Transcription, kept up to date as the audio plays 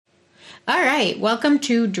All right, welcome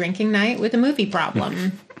to Drinking Night with a Movie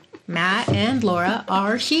Problem. Matt and Laura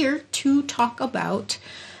are here to talk about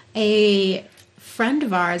a friend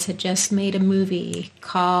of ours had just made a movie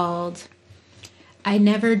called I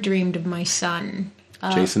Never Dreamed of My Son.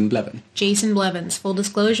 Jason Blevins. Jason Blevins. Full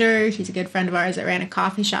disclosure, he's a good friend of ours that ran a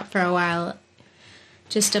coffee shop for a while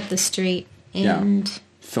just up the street. And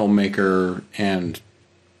filmmaker and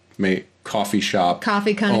coffee shop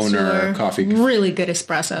coffee connoisseur, owner, really good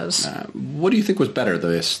espressos. What do you think was better,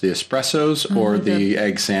 the espressos or the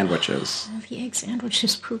egg sandwiches? The egg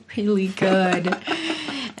sandwiches were really good.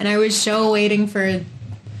 And I was so waiting for,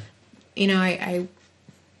 I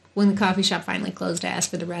when the coffee shop finally closed, I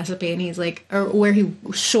asked for the recipe, and he's like, or where he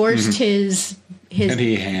sourced his and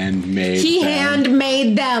he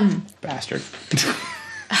handmade them. Bastard.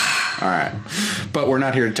 All right, but we're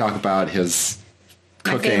not here to talk about his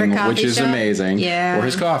cooking, which is amazing, or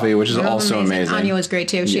his coffee, which is also amazing. Anya was great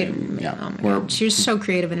too. She she was so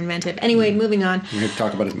creative and inventive. Anyway, moving on. We're here to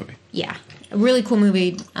talk about his movie. Yeah, a really cool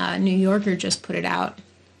movie. New Yorker just put it out.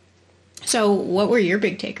 So, what were your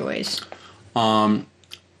big takeaways?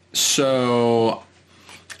 So,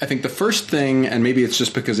 I think the first thing, and maybe it's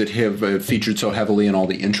just because it featured so heavily in all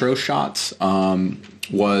the intro shots,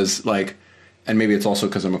 was like. And maybe it's also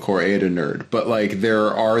because I'm a Koreeda nerd, but like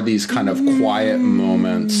there are these kind of quiet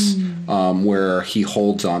moments where he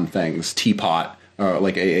holds on things, teapot,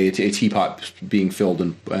 like a teapot being filled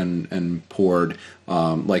and poured.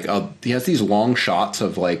 He has these long shots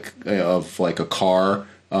of like a car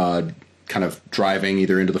kind of driving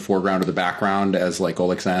either into the foreground or the background as like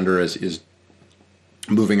Alexander is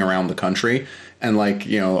moving around the country. And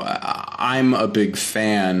I'm a big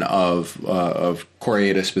fan of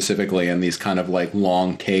Koreeda specifically, and these kind of like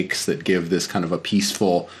long takes that give this kind of a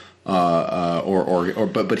peaceful,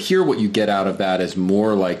 but here what you get out of that is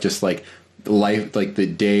more like just like life, like the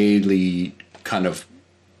daily kind of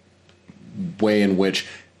way in which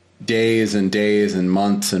days and days and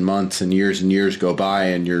months and years go by,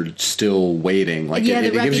 and you're still waiting. Like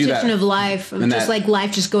the repetition of life, of just like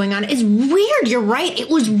life just going on. It's weird. You're right.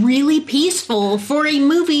 It was really peaceful for a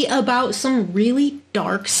movie about some really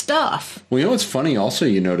dark stuff. Well, what's funny also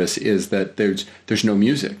you notice is that there's no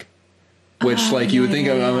music. Which you would think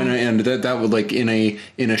of, and that would like in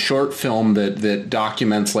a short film that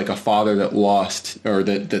documents like a father that lost or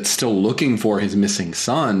that's still looking for his missing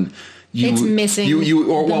son. It's missing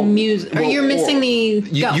the music. You're missing the...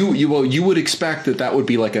 You would expect that would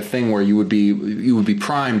be like a thing where you would be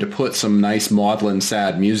primed to put some nice maudlin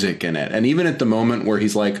sad music in it. And even at the moment where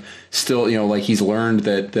he's like still, like he's learned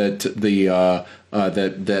that the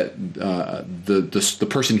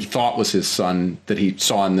person he thought was his son that he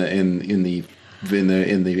saw in the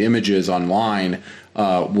images online.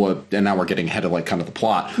 And now we're getting ahead of like kind of the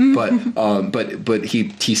plot, but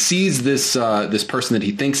he sees this person that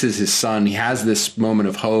he thinks is his son. He has this moment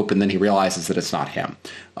of hope, and then he realizes that it's not him.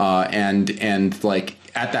 And like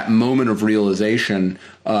at that moment of realization,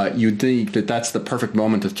 you'd think that that's the perfect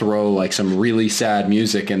moment to throw like some really sad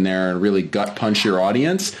music in there and really gut punch your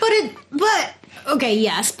audience. But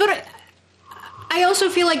I also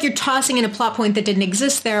feel like you're tossing in a plot point that didn't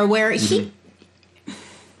exist there, where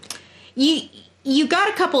You got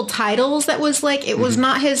a couple titles that was like it was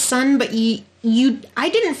not his son, but I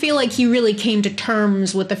didn't feel like he really came to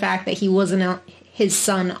terms with the fact that he wasn't his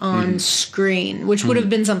son on screen, which would have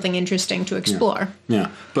been something interesting to explore. Yeah.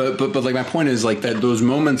 But like my point is like that those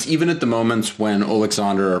moments, even at the moments when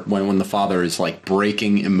Alexander, when the father is like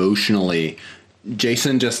breaking emotionally,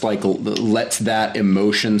 Jason just like lets that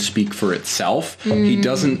emotion speak for itself. He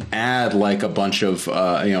doesn't add like a bunch of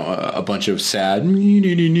sad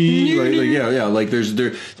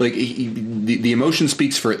like the emotion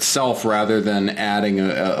speaks for itself rather than adding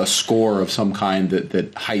a score of some kind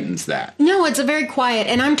that heightens that. No, it's a very quiet,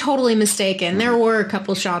 and I'm totally mistaken. There were a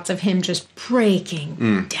couple shots of him just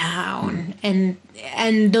breaking down, and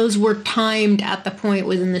those were timed at the point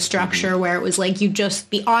within the structure where it was like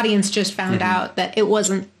the audience just found out that it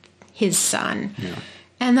wasn't his son. Yeah.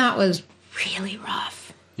 And that was really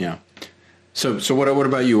rough. Yeah. So what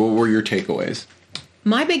about you? What were your takeaways?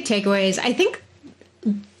 My big takeaways, I think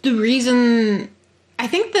the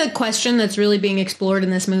question that's really being explored in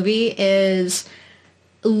this movie is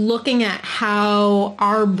looking at how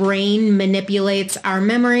our brain manipulates our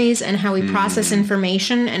memories and how we process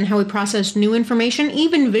information and how we process new information,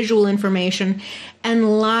 even visual information,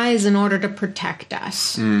 and lies in order to protect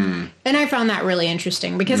us. And I found that really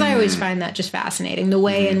interesting because I always find that just fascinating. The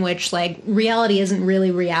way in which like reality isn't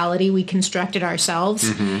really reality. We construct it ourselves.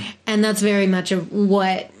 And that's very much of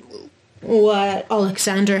what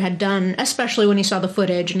Alexander had done, especially when he saw the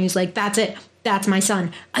footage and he's like, that's it. that's my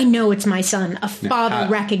son. I know it's my son. A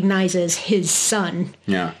father recognizes his son.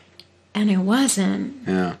 Yeah. And it wasn't.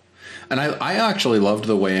 Yeah. And I actually loved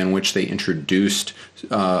the way in which they introduced the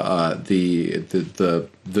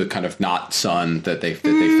kind of not son that they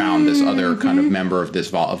found, this other kind of member of this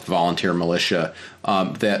volunteer militia,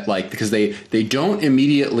 that like, because they don't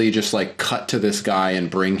immediately just like cut to this guy and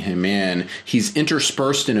bring him in. He's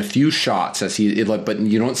interspersed in a few shots as but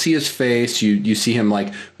you don't see his face. You see him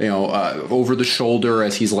like, over the shoulder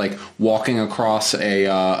as he's like walking across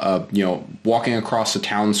walking across a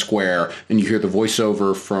town square, and you hear the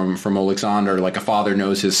voiceover from Alexander, like, a father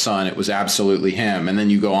knows his son. It was absolutely him. And then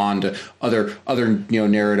you go on to other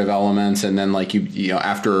narrative elements, and then like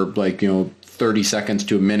after like 30 seconds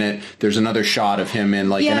to a minute, there's another shot of him in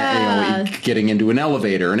like getting into an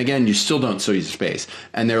elevator, and again you still don't see his face,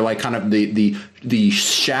 and they're like kind of the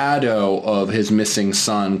shadow of his missing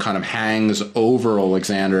son kind of hangs over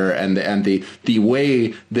Alexander, and the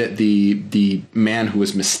way that the man who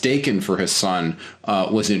was mistaken for his son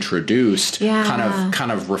was introduced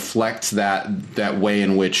kind of reflects that way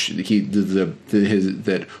in which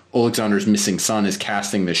that Alexander's missing son is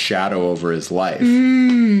casting the shadow over his life.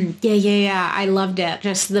 Yeah. I loved it.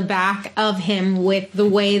 Just the back of him with the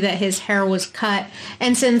way that his hair was cut.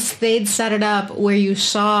 And since they'd set it up where you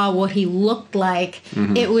saw what he looked like,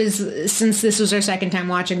 it was, since this was our second time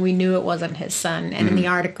watching, we knew it wasn't his son. And in the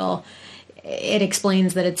article, it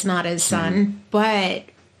explains that it's not his son. But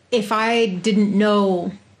if I didn't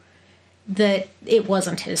know that it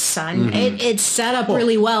wasn't his son, it's set up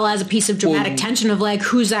really well as a piece of dramatic tension of like,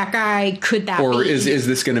 who's that guy? Could that be? Or is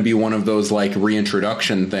this going to be one of those like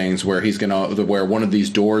reintroduction things where where one of these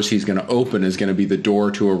doors he's going to open is going to be the door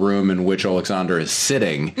to a room in which Alexander is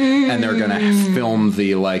sitting, and they're going to film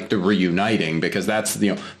the reuniting, because that's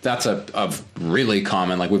a really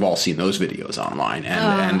common, like, we've all seen those videos online,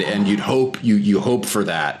 and you'd hope you hope for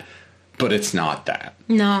that, but it's not that.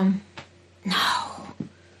 No.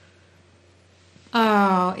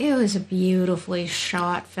 Oh, it was a beautifully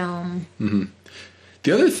shot film.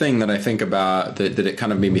 The other thing that I think about, that it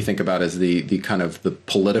kind of made me think about, is the kind of the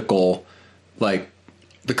political, like,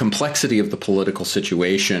 the complexity of the political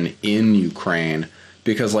situation in Ukraine.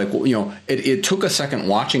 Because, like, it took a second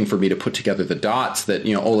watching for me to put together the dots that,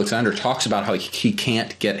 Alexander talks about how he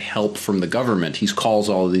can't get help from the government. He's called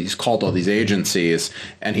all these agencies,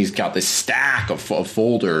 and he's got this stack of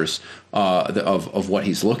folders of what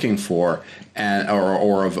he's looking for, and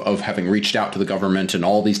or of having reached out to the government and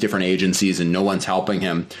all these different agencies, and no one's helping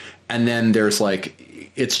him. And then there's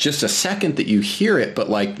like, it's just a second that you hear it, but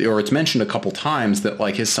like, or it's mentioned a couple times that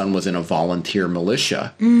like his son was in a volunteer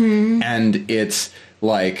militia, and it's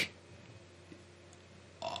like,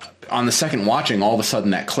 on the second watching, all of a sudden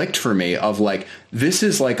that clicked for me of like, this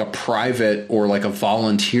is like a private or like a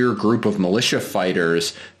volunteer group of militia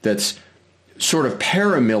fighters that's sort of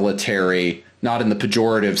paramilitary, not in the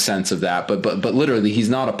pejorative sense of that, but literally he's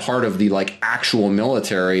not a part of the like actual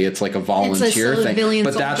military. It's like a volunteer thing.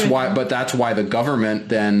 But that's why the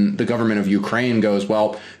government of Ukraine goes,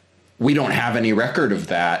 well, we don't have any record of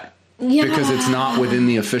that because it's not within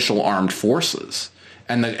the official armed forces.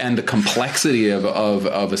 And the complexity of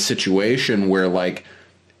a situation where like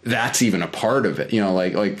that's even a part of it,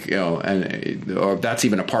 or that's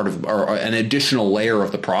even a part of, or an additional layer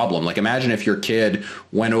of the problem. Like, imagine if your kid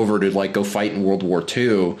went over to like go fight in World War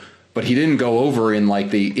II, but he didn't go over in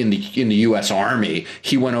like in the U.S. Army.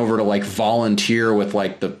 He went over to like volunteer with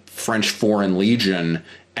like the French Foreign Legion.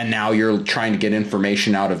 And now you're trying to get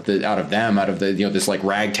information out of this like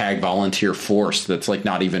ragtag volunteer force that's like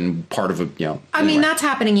not even part of a, I mean, that's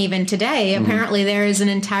happening even today. Apparently there is an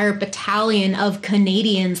entire battalion of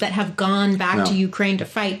Canadians that have gone back to Ukraine to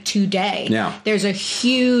fight today. Yeah. There's a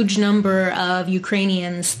huge number of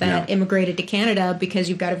Ukrainians that immigrated to Canada because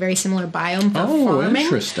you've got a very similar biome for farming.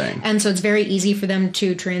 Interesting. And so it's very easy for them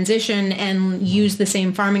to transition and use the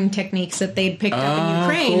same farming techniques that they'd picked up in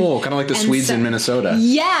Ukraine. Cool. Kind of like the Swedes in Minnesota.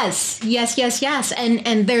 Yes.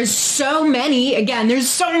 And there's so many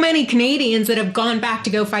Canadians that have gone back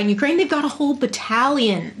to go fight in Ukraine. They've got a whole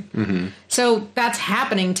battalion. So that's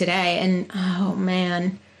happening today. And, oh,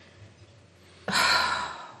 man.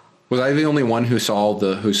 Was I the only one who saw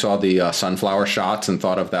the sunflower shots and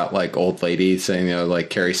thought of that like old lady saying, like,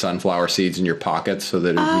 carry sunflower seeds in your pockets so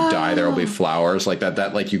that if you die there will be flowers, like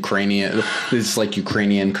that like Ukrainian, this like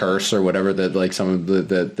Ukrainian curse or whatever, that like some of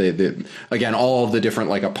the again, all of the different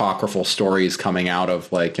like apocryphal stories coming out of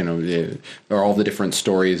like, or all the different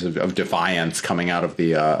stories of defiance coming out of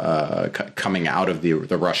the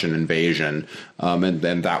Russian invasion. And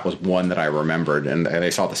then that was one that I remembered, and I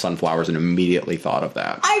saw the sunflowers and immediately thought of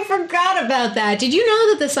that. I forgot forgot about that. Did you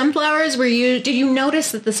know that the sunflowers were used? Did you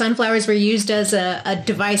notice that the sunflowers were used as a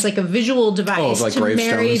device, like a visual device, like to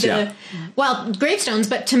marry gravestones, well, gravestones,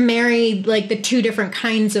 but to marry like the two different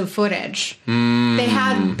kinds of footage. They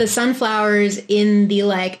had the sunflowers in the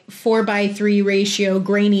like 4:3 ratio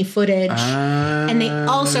grainy footage, and they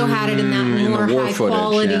also had it in that more high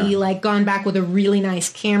quality, like gone back with a really nice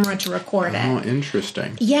camera to record it. Oh,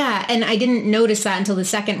 interesting. Yeah, and I didn't notice that until the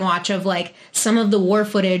second watch of like some of the war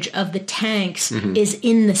footage of the tanks is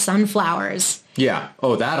in the sunflowers. Yeah.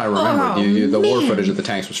 Oh, that I remember. The war footage of the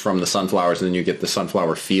tanks was from the sunflowers, and then you get the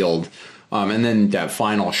sunflower field. And then that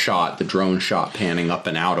final shot, the drone shot panning up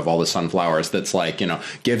and out of all the sunflowers, that's like,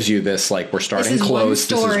 gives you this, like, we're starting close.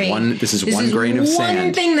 This is one grain of sand.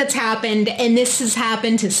 One thing that's happened, and this has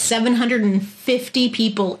happened to 750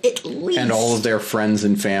 people at least. And all of their friends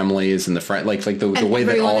and families and the way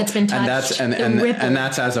that all that's been touched, and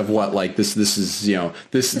that's as of what, like, this is,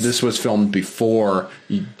 this was filmed before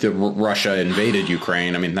Russia invaded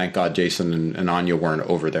Ukraine. I mean, thank God Jason and Anya weren't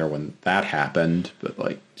over there when that happened, but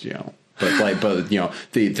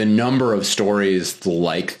the number of stories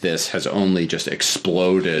like this has only just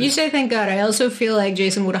exploded. You say thank God. I also feel like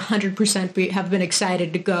Jason would 100% have been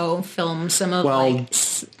excited to go film some of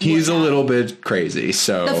he's a little bit crazy,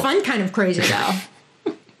 so the fun kind of crazy though.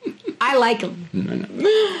 I like him. No.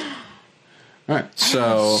 All right,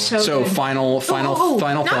 so final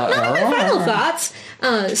thoughts.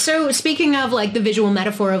 So speaking of like the visual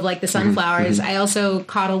metaphor of like the sunflowers, I also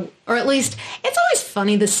caught or at least it's always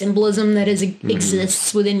funny the symbolism that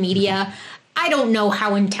exists within media. I don't know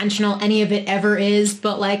how intentional any of it ever is,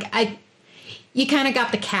 but like you kind of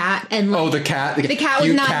got the cat and like, the cat with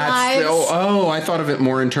 9 lives. I thought of it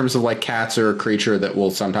more in terms of like cats are a creature that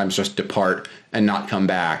will sometimes just depart and not come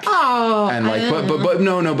back. And like, but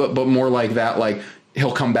more like that, like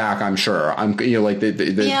he'll come back. I'm sure. The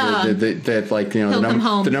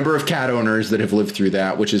number of cat owners that have lived through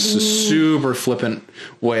that, which is a super flippant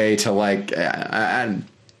way to like, to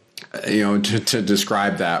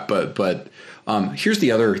describe that. But here's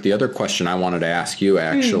the other question I wanted to ask you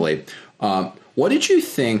actually. What did you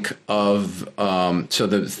think of I think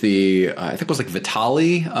it was like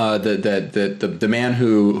Vitaly, the man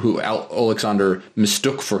who Alexander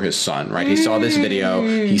mistook for his son, right? He saw this video,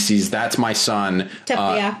 he sees that's my son.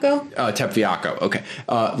 Tepviako? Okay.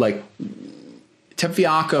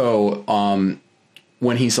 Tepviako,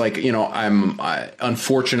 when he's like,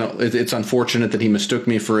 it's unfortunate that he mistook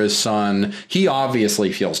me for his son. He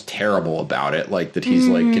obviously feels terrible about it. Like that he's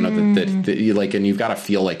like, that you like, and you've got to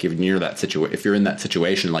feel like if you're in that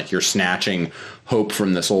situation, like you're snatching hope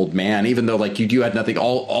from this old man, even though like you had nothing, he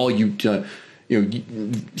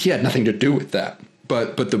had nothing to do with that.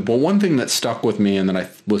 But the one thing that stuck with me and that I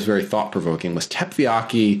was very thought provoking was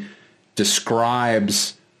Tepviaki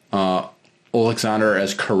describes, Alexander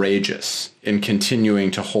as courageous in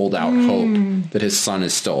continuing to hold out hope that his son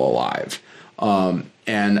is still alive.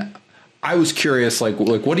 And I was curious, like,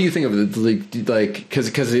 what do you think of it? Like,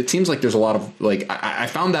 because it seems like there's a lot of, like, I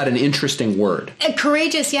found that an interesting word.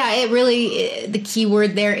 Courageous, yeah. It really, the key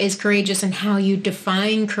word there is courageous and how you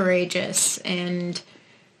define courageous. And,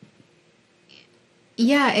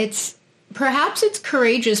 yeah, perhaps it's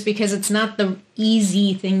courageous because it's not the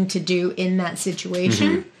easy thing to do in that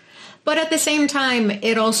situation. But at the same time,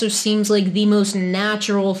 it also seems like the most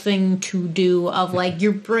natural thing to do of like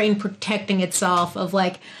your brain protecting itself, of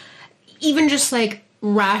like even just like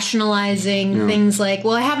rationalizing things like,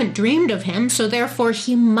 well, I haven't dreamed of him, so therefore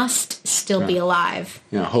he must still be alive.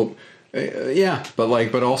 Yeah, hope.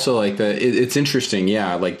 But also like it's interesting.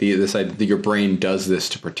 Yeah, like this idea that your brain does this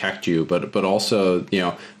to protect you, but also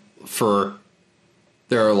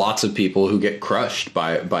there are lots of people who get crushed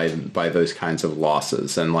by those kinds of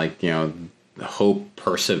losses, and like, hope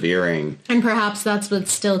persevering. And perhaps that's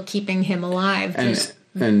what's still keeping him alive.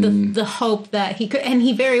 And the hope that he could, and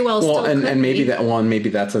he very well still could. And maybe maybe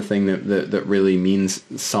that's a thing that really means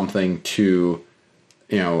something to,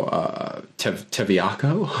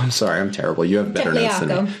 Tevliako. I'm sorry, I'm terrible. You have better notes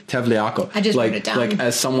than me. Tevliako. I just wrote it down. Like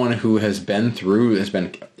as someone who has been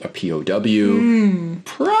a POW,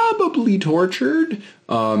 probably tortured,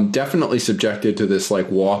 definitely subjected to this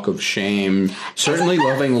like walk of shame. Certainly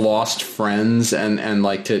loving lost friends and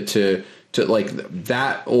like to like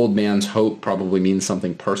that old man's hope probably means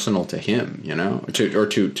something personal to him, to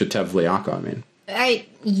Tevliako. I mean.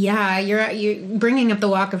 You're bringing up the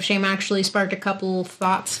walk of shame actually sparked a couple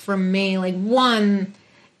thoughts from me. Like one,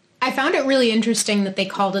 I found it really interesting that they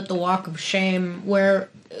called it the walk of shame, where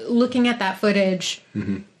looking at that footage,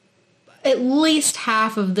 at least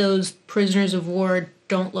half of those prisoners of war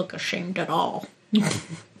don't look ashamed at all.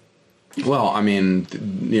 Well, I mean,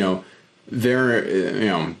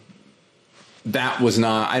 that was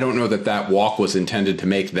not, I don't know that walk was intended to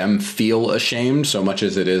make them feel ashamed so much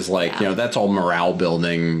as it is like, that's all morale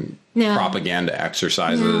building propaganda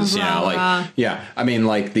exercises, yeah. I mean,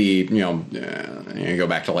 like you go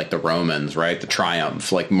back to like the Romans, right? The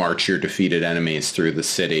triumph, like march your defeated enemies through the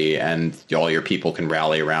city and all your people can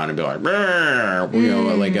rally around and be like,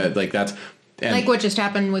 like that's. And like what just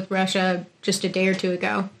happened with Russia just a day or two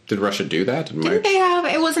ago. Did Russia do that? Didn't they have?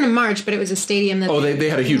 It wasn't a march, but it was a stadium. That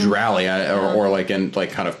they had a huge rally, or like, and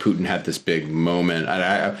like kind of Putin had this big moment.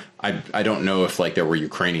 I don't know if like there were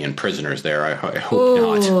Ukrainian prisoners there. I hope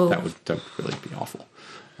not. That would really be awful.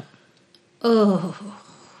 Oh,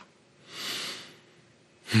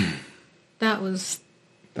 that was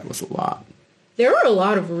a lot. There were a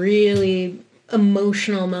lot of really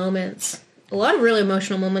emotional moments. A lot of really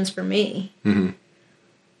emotional moments for me. Mm-hmm.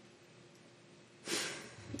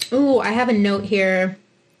 Ooh, I have a note here.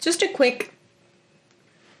 Just a quick...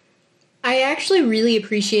 I actually really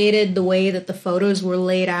appreciated the way that the photos were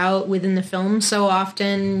laid out within the film. So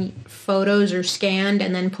often photos are scanned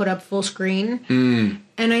and then put up full screen.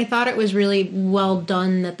 And I thought it was really well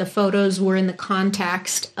done that the photos were in the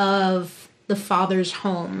context of the father's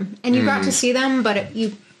home. And you got to see them, but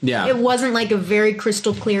it wasn't like a very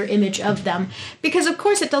crystal clear image of them. Because, of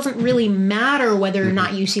course, it doesn't really matter whether or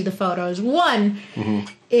not you see the photos. One,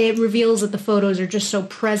 it reveals that the photos are just so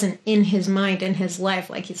present in his mind and his life.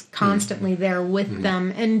 Like, he's constantly there with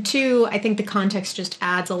them. And two, I think the context just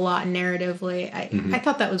adds a lot narratively. I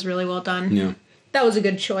thought that was really well done. Yeah. That was a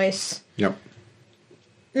good choice. Yep.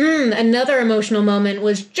 Another emotional moment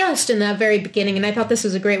was just in that very beginning, and I thought this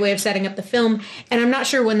was a great way of setting up the film. And I'm not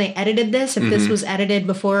sure when they edited this, if this was edited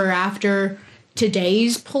before or after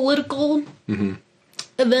today's political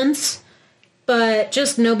events, but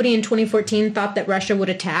just nobody in 2014 thought that Russia would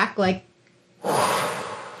attack. Like,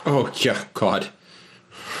 oh yeah, God.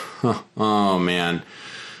 Oh man,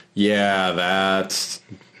 yeah, that's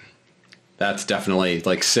definitely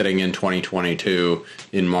like sitting in 2022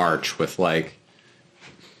 in March with like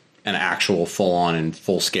an actual full-on and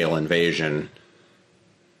full-scale invasion.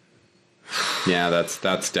 Yeah,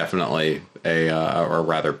 that's definitely a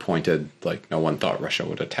rather pointed, like, no one thought Russia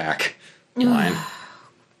would attack line.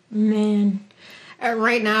 Man.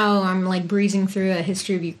 Right now, I'm, like, breezing through a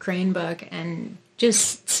History of Ukraine book, and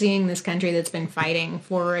just seeing this country that's been fighting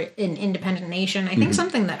for an independent nation, I think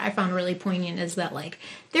something that I found really poignant is that, like,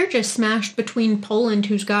 they're just smashed between Poland,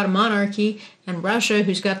 who's got a monarchy, and Russia,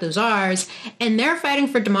 who's got the czars, and they're fighting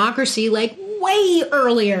for democracy, like, way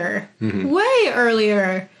earlier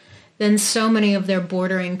than so many of their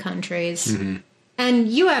bordering countries. And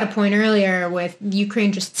you had a point earlier with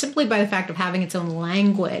Ukraine just simply by the fact of having its own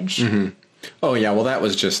language. Oh, yeah. Well, that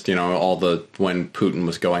was just, when Putin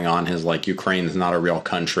was going on his, like, Ukraine's not a real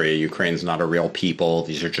country. Ukraine's not a real people.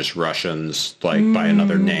 These are just Russians, like, by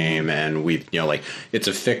another name. And we've, like, it's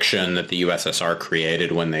a fiction that the USSR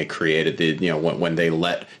created when they created when they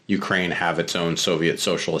let Ukraine have its own Soviet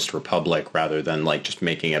Socialist Republic rather than, like, just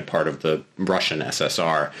making it part of the Russian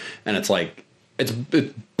SSR. And it's like, it's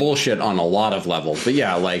bullshit on a lot of levels. But,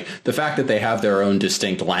 yeah, like, the fact that they have their own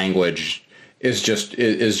distinct language is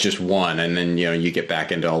just one, and then you get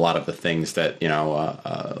back into a lot of the things that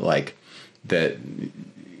like that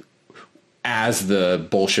as the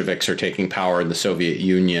Bolsheviks are taking power in the Soviet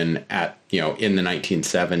Union in the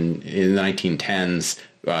 1910s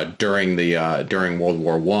during World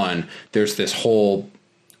War I, there's this whole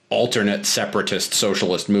alternate separatist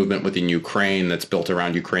socialist movement within Ukraine that's built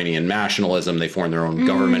around Ukrainian nationalism. They form their own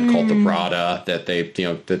government called the Rada that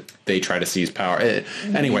they try to seize power.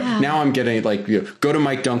 Anyway, now I'm getting like, go to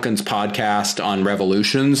Mike Duncan's podcast on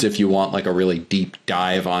revolutions if you want like a really deep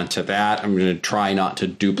dive onto that. I'm going to try not to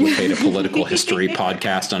duplicate a political history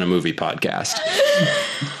podcast on a movie podcast.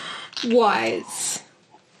 Wise.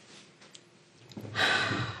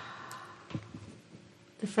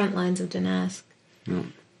 The front lines of Donetsk. Yeah.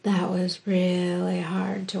 That was really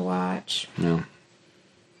hard to watch. Yeah.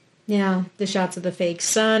 Yeah, the shots of the fake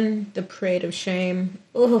sun, the parade of shame.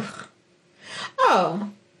 Ugh. Oh,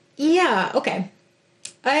 yeah, okay.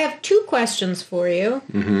 I have 2 questions for you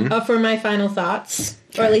for my final thoughts,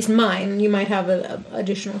 or at least mine. You might have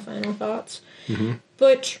additional final thoughts.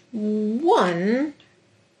 But one...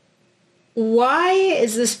 why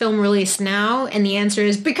is this film released now? And the answer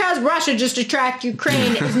is because Russia just attacked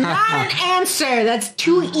Ukraine is not an answer. That's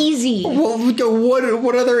too easy. Well,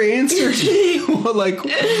 what other answers? Like,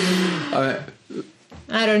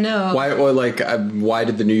 I don't know. Why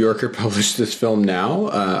did the New Yorker publish this film now?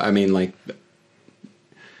 I mean, like,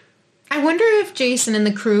 I wonder if Jason and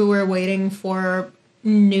the crew were waiting for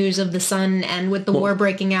news of the son, and with the war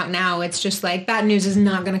breaking out now, it's just like that news is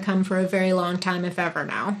not going to come for a very long time, if ever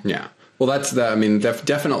now. Yeah. Well, that's the. I mean,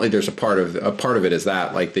 definitely, there's a part of it is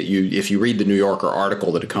that, like, that if you read the New Yorker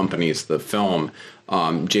article that accompanies the film,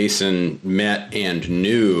 Jason met and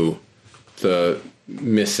knew the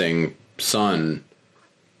missing son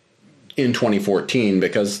in 2014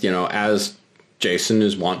 because, as Jason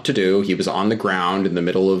is wont to do, he was on the ground in the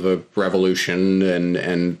middle of a revolution,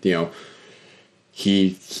 and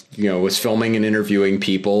he was filming and interviewing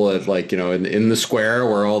people at, like, in the square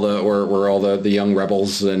where all the young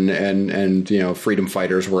rebels and freedom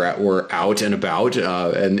fighters were out and about,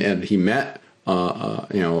 and he met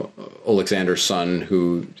Alexander's son,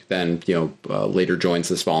 who then later joins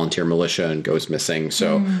this volunteer militia and goes missing.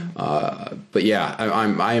 So but yeah,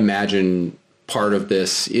 I imagine part of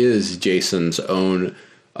this is Jason's own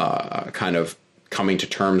kind of coming to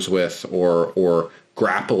terms with or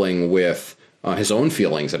grappling with his own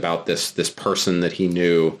feelings about this person that he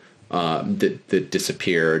knew that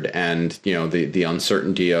disappeared, and the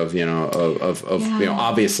uncertainty of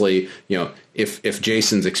obviously if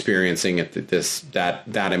Jason's experiencing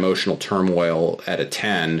that emotional turmoil at a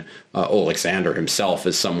 10, Alexander himself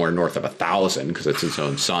is somewhere north of 1,000 because it's his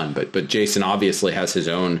own son. But Jason obviously has his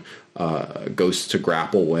own goes to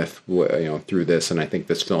grapple with through this, and I think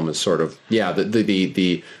this film is sort of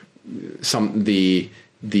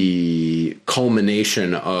the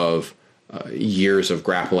culmination of years of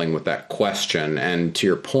grappling with that question. And to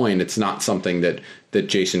your point, it's not something that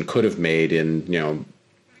Jason could have made in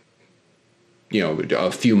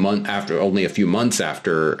a few months after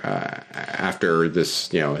this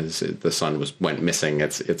the son went missing.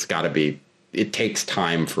 It's got to be. It takes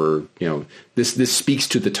time for this speaks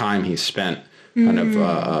to the time he spent kind of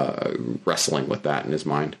wrestling with that in his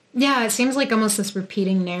mind. Yeah, it seems like almost this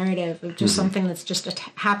repeating narrative of just something that's just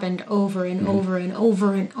happened over and over and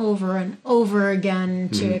over and over and over again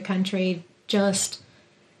to a country just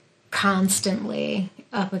constantly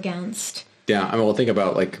up against. Yeah, I mean, well, think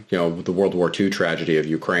about the World War II tragedy of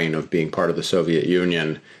Ukraine, of being part of the Soviet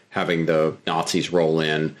Union, having the Nazis roll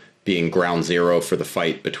in, being ground zero for the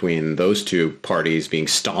fight between those two parties, being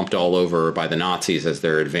stomped all over by the Nazis as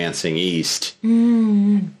they're advancing east.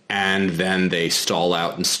 And then they stall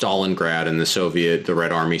out in Stalingrad, and the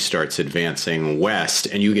Red Army starts advancing west,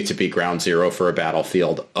 and you get to be ground zero for a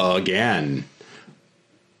battlefield again.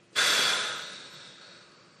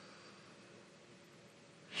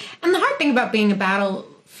 And the hard thing about being a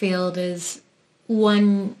battlefield is,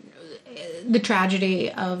 one, the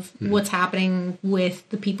tragedy of what's happening with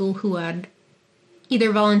the people who had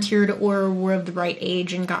either volunteered or were of the right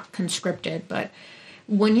age and got conscripted. But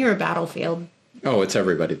when you're a battlefield... Oh, it's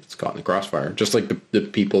everybody that's caught in the crossfire. Just like the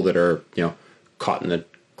people that are, caught in the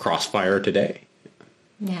crossfire today.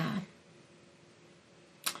 Yeah.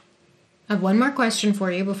 I have one more question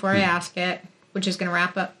for you before I ask it, which is going to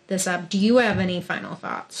wrap this up. Do you have any final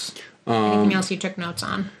thoughts? Anything else you took notes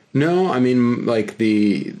on? No, I mean,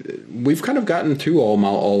 we've kind of gotten through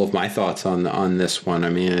all of my thoughts on this one. I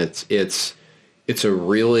mean, it's a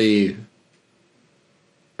really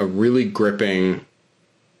gripping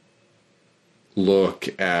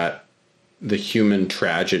look at the human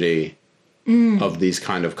tragedy of these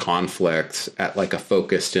kind of conflicts at like a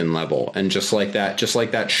focused in level. And just like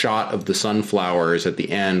that shot of the sunflowers at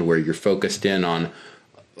the end where you're focused in on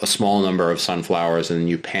a small number of sunflowers, and then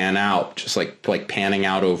you pan out, just like panning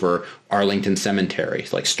out over Arlington Cemetery,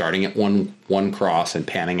 like starting at one cross and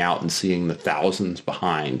panning out and seeing the thousands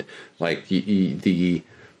behind. Like the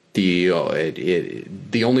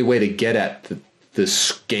only way to get at the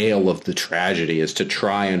scale of the tragedy is to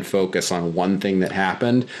try and focus on one thing that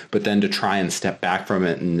happened, but then to try and step back from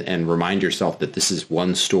it and remind yourself that this is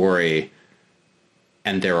one story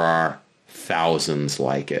and there are thousands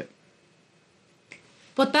like it.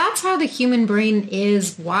 But that's how the human brain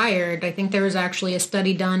is wired. I think there was actually a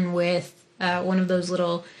study done with one of those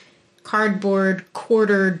little cardboard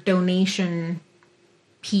quarter donation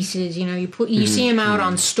pieces. You see them out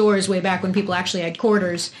on stores way back when people actually had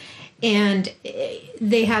quarters. And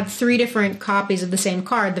they had 3 different copies of the same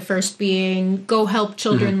card. The first being, go help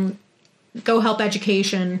children, go help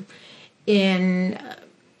education in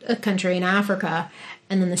a country in Africa.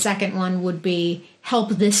 And then the second one would be, help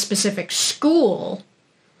this specific school.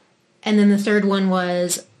 And then the third one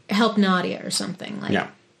was, help Nadia or something. Yeah.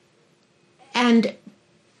 And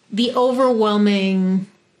the overwhelmingly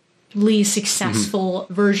successful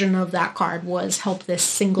version of that card was, help this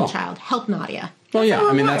single child, help Nadia. Well, yeah,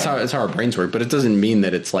 I mean, that's how our brains work, but it doesn't mean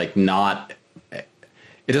that it's like not,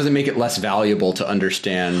 it doesn't make it less valuable to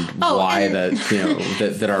understand why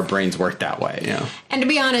that our brains work that way. You know? And to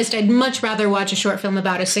be honest, I'd much rather watch a short film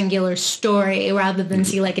about a singular story rather than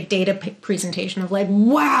see like a data presentation of like,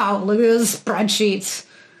 wow, look at those spreadsheets.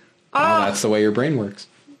 Well, that's the way your brain works.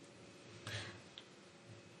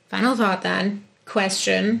 Final thought then.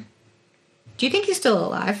 Question. Do you think he's still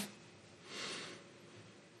alive?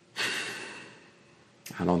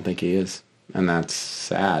 I don't think he is. And that's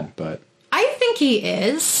sad, but... I think he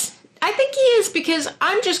is. I think he is because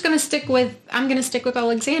I'm just going to stick with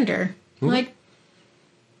Alexander. Mm-hmm. Like,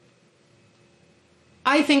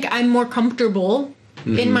 I think I'm more comfortable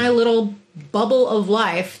in my little bubble of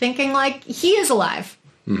life thinking like he is alive.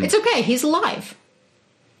 Mm-hmm. It's okay. He's alive.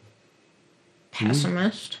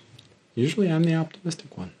 Pessimist. Usually I'm the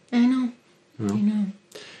optimistic one. I know. I know.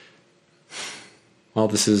 Well,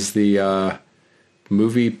 this is the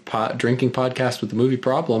drinking podcast with the movie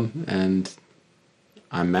problem, and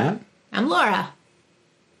I'm Matt. I'm Laura.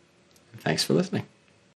 Thanks for listening.